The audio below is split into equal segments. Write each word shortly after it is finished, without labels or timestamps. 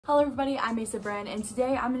Hello everybody, I'm Asa Bren, and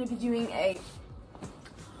today I'm going to be doing a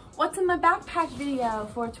what's in my backpack video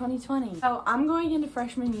for 2020. So I'm going into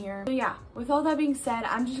freshman year. So yeah, with all that being said,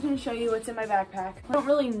 I'm just going to show you what's in my backpack. I don't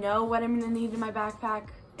really know what I'm going to need in my backpack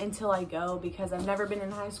until I go because I've never been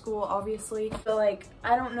in high school, obviously. So like,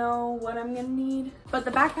 I don't know what I'm going to need. But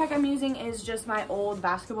the backpack I'm using is just my old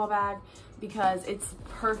basketball bag because it's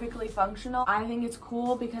perfectly functional. I think it's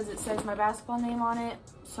cool because it says my basketball name on it.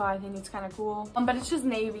 So I think it's kind of cool. But it's just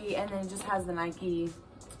navy and then it just has the Nike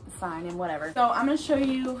sign and whatever. So I'm going to show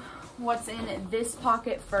you what's in this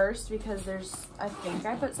pocket first because I think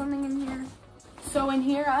I put something in here. So in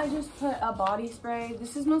here, I just put a body spray.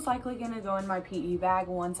 This is most likely going to go in my PE bag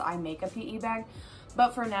once I make a PE bag.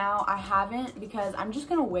 But for now, I haven't because I'm just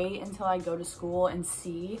going to wait until I go to school and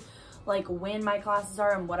see like when my classes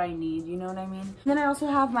are and what I need, you know what I mean? Then I also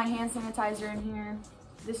have my hand sanitizer in here.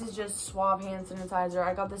 This is just Suave hand sanitizer.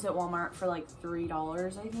 I got this at Walmart for like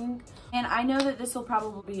 $3, I think. And I know that this will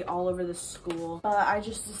probably be all over the school, but I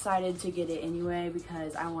just decided to get it anyway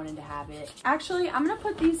because I wanted to have it. Actually, I'm gonna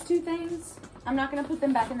put these two things, I'm not gonna put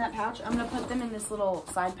them back in that pouch. I'm gonna put them in this little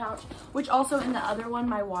side pouch, which also in the other one,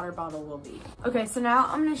 my water bottle will be. Okay, so now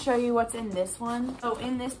I'm gonna show you what's in this one. So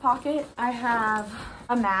in this pocket, I have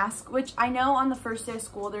a mask, which I know on the first day of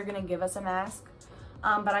school, they're gonna give us a mask.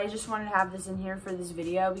 But I just wanted to have this in here for this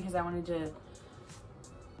video because I wanted to,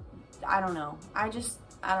 I don't know. I just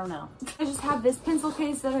have this pencil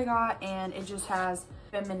case that I got and it just has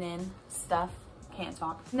feminine stuff. Can't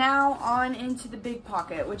talk. Now on into the big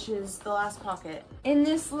pocket, which is the last pocket. In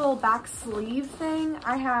this little back sleeve thing,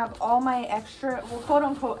 I have all my extra, well, quote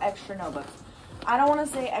unquote extra notebooks. I don't want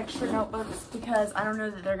to say extra notebooks because I don't know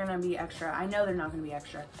that they're going to be extra. I know they're not going to be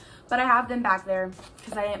extra, but I have them back there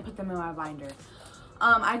because I didn't put them in my binder.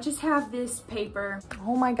 I just have this paper.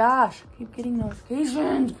 Oh my gosh, I keep getting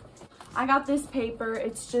notifications. I got this paper.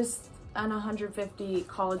 It's just an 150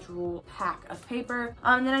 college rule pack of paper.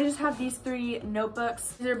 Then I just have these 3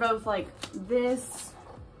 notebooks. These are both like this,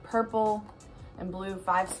 purple and blue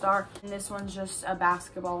 5-star. And this one's just a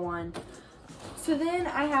basketball one. So then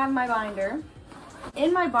I have my binder.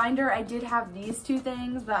 In my binder, I did have these 2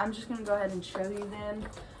 things, but I'm just gonna go ahead and show you them.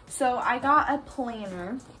 So I got a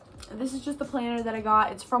planner. This is just the planner that I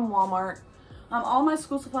got. It's from Walmart. All my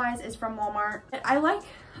school supplies is from Walmart. I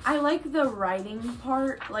like the writing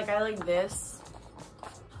part. Like I like this.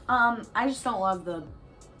 I just don't love the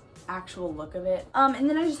actual look of it. And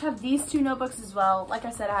then I just have these 2 notebooks as well. Like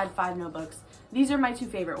I said, I had 5 notebooks. These are my 2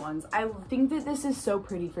 favorite ones. I think that this is so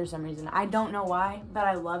pretty for some reason. I don't know why, but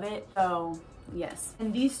I love it. So yes.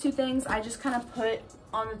 And these 2 things I just kind of put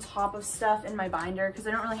on the top of stuff in my binder because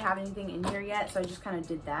I don't really have anything in here yet, so I just kind of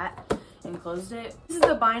did that and closed it. This is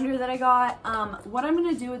the binder that I got. What I'm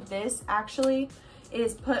gonna do with this actually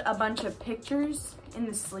is put a bunch of pictures in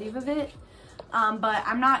the sleeve of it, but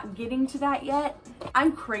I'm not getting to that yet.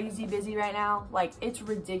 I'm crazy busy right now, like it's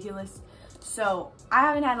ridiculous, so I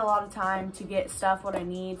haven't had a lot of time to get stuff what I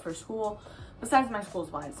need for school besides my school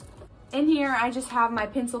supplies. In here, I just have my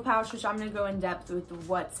pencil pouch, which I'm going to go in depth with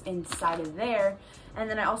what's inside of there. And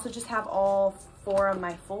then I also just have all 4 of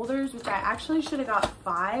my folders, which I actually should have got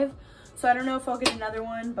 5. So I don't know if I'll get another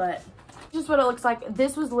one, but just what it looks like.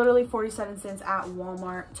 This was literally 47 cents at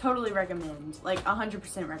Walmart. Totally recommend, like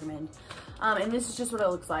 100% recommend. And this is just what it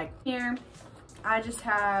looks like. Here, I just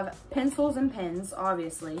have pencils and pens,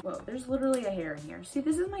 obviously. Whoa, there's literally a hair in here. See,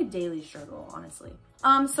 this is my daily struggle, honestly.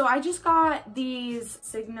 So I just got these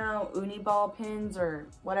Signo Uni Ball pens or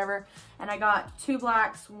whatever, and I got 2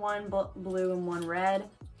 blacks, 1 blue, and 1 red.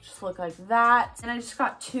 Just look like that. And I just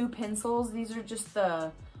got 2 pencils. These are just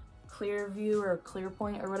the Clearview or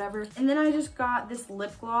Clearpoint or whatever. And then I just got this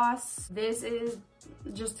lip gloss. This is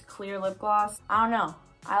just clear lip gloss. I don't know.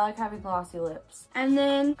 I like having glossy lips. And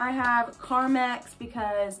then I have Carmex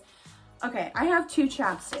because, okay, I have 2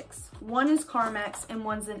 chapsticks. One is Carmex and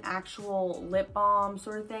one's an actual lip balm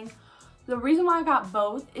sort of thing. The reason why I got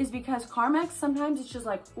both is because Carmex, sometimes it's just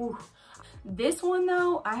like, ooh. This one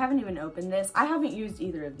though, I haven't even opened this. I haven't used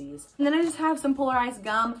either of these. And then I just have some polarized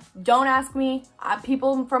gum. Don't ask me.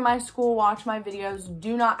 People from my school watch my videos.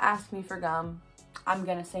 Do not ask me for gum. I'm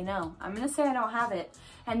gonna say no. I'm gonna say I don't have it.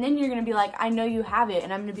 And then you're gonna be like, I know you have it.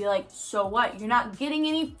 And I'm gonna be like, so what? You're not getting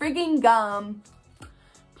any friggin' gum.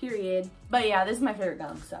 Period. But yeah, this is my favorite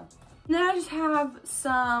gum, so. And then I just have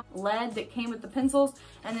some lead that came with the pencils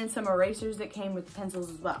and then some erasers that came with the pencils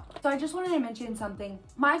as well. So I just wanted to mention something.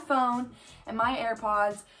 My phone and my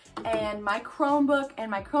AirPods and my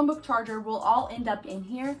Chromebook charger will all end up in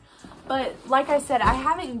here. But like I said, I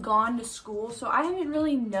haven't gone to school, so I don't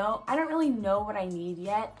really know what I need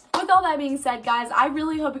yet. With all that being said, guys, I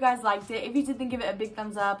really hope you guys liked it. If you did, then give it a big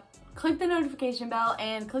thumbs up. Click the notification bell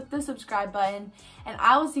and click the subscribe button. And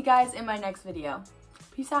I will see you guys in my next video.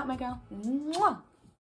 Peace out, my girl. Mwah.